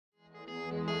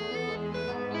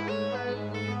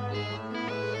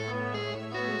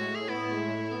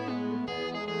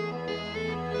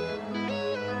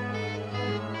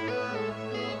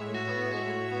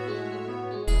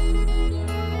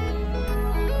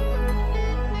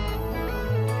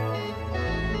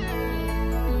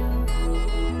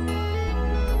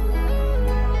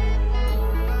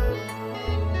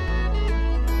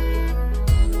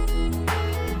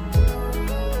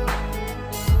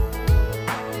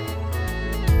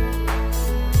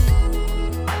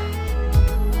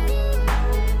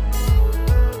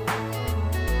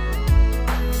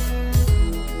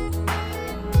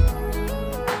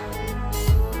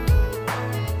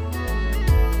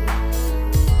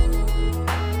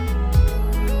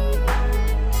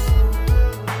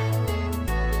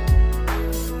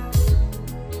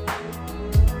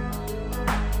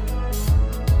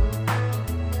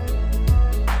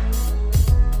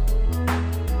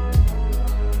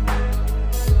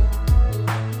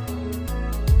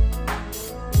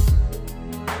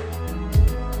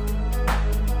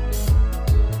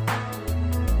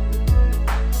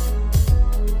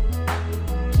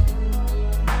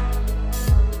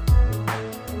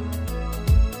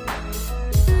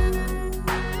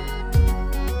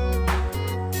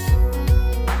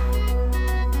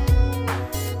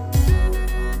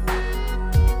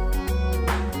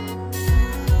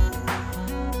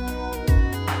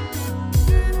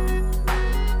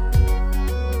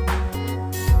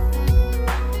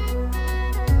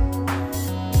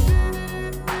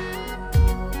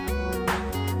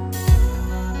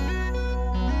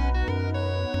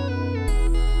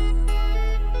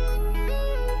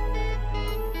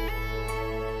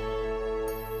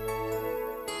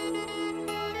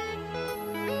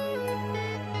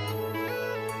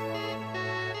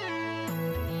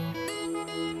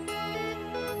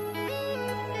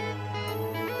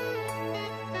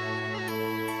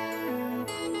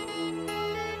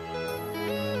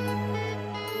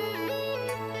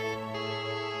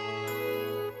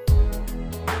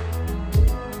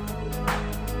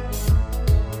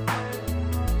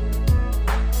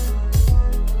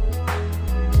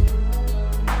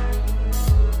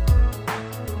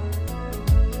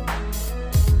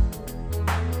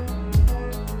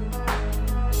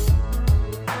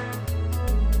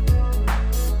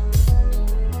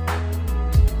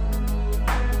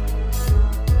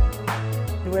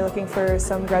looking for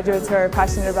some graduates who are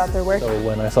passionate about their work. So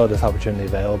when I saw this opportunity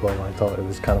available, I thought it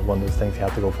was kind of one of those things you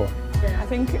have to go for. I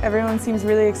think everyone seems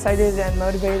really excited and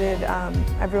motivated.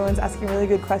 Everyone's asking really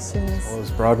good questions.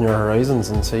 Always broaden your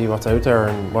horizons and see what's out there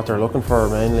and what they're looking for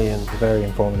mainly. It's a very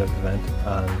informative event,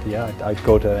 and yeah, I'd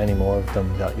go to any more of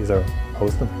them that you are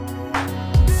hosting.